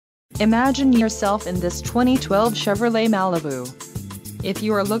Imagine yourself in this 2012 Chevrolet Malibu. If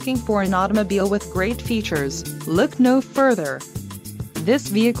you are looking for an automobile with great features, look no further. This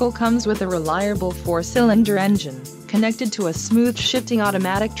vehicle comes with a reliable 4-cylinder engine, connected to a smooth shifting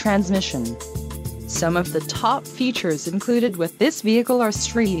automatic transmission. Some of the top features included with this vehicle are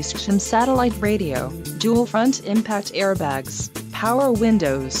stream satellite radio, dual front impact airbags, power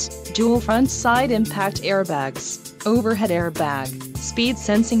windows, dual front side impact airbags, overhead airbag, speed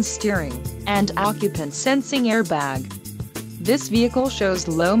sensing steering, and occupant sensing airbag. This vehicle shows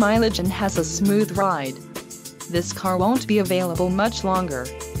low mileage and has a smooth ride. This car won't be available much longer.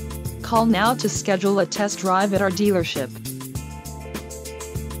 Call now to schedule a test drive at our dealership.